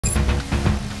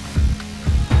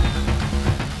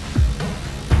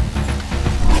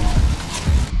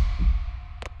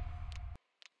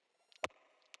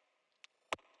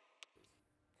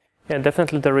Yeah,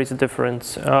 definitely there is a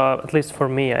difference. At least for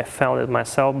me, I found it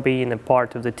myself being a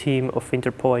part of the team of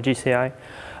Interpol at GCI.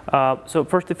 So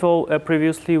first of all,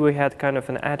 previously we had kind of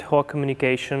an ad hoc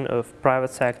communication of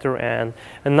private sector and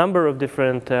a number of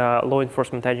different law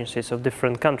enforcement agencies of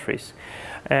different countries.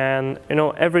 And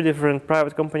every different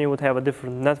private company would have a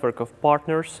different network of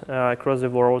partners across the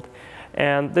world.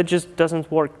 And that just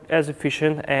doesn't work as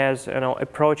efficient as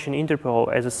approaching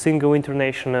Interpol as a single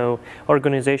international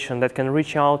organization that can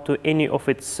reach out to any of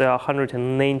its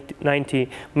 190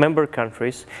 member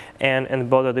countries and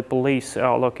bother the police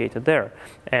located there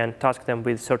and task them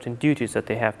with certain duties that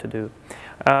they have to do.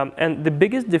 And the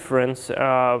biggest difference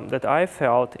that I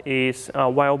felt is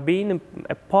while being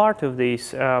a part of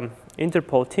this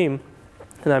Interpol team,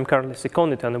 and I'm currently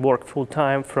seconded and work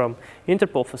full-time from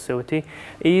Interpol facility,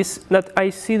 is that I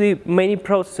see the many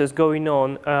processes going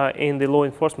on in the law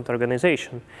enforcement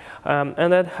organization.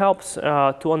 And that helps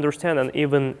to understand and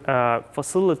even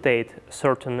facilitate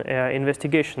certain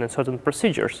investigation and certain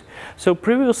procedures. So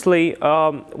previously,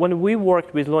 when we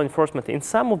worked with law enforcement, in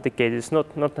some of the cases,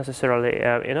 not necessarily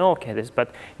in all cases,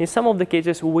 but in some of the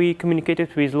cases, we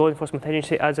communicated with law enforcement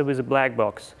agency as with a black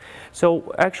box.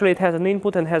 So actually, it has an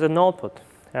input and has an output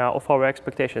of our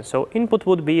expectations. So input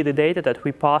would be the data that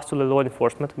we pass to the law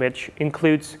enforcement, which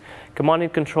includes command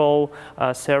and control,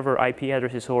 server IP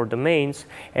addresses or domains,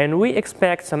 and we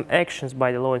expect some actions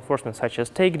by the law enforcement, such as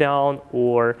takedown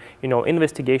or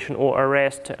investigation or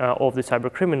arrest of the cyber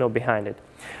criminal behind it.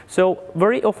 So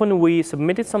very often we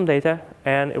submitted some data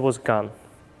and it was gone.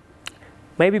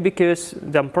 Maybe because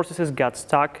the processes got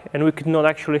stuck and we could not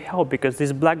actually help because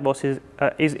this black box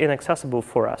is inaccessible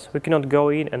for us. We cannot go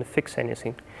in and fix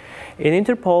anything. In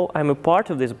Interpol, I'm a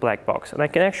part of this black box and I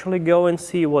can actually go and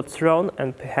see what's wrong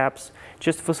and perhaps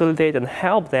just facilitate and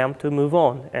help them to move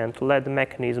on and to let the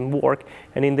mechanism work.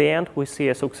 And in the end, we see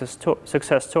a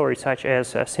success story such as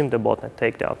SIM botnet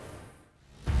takedown.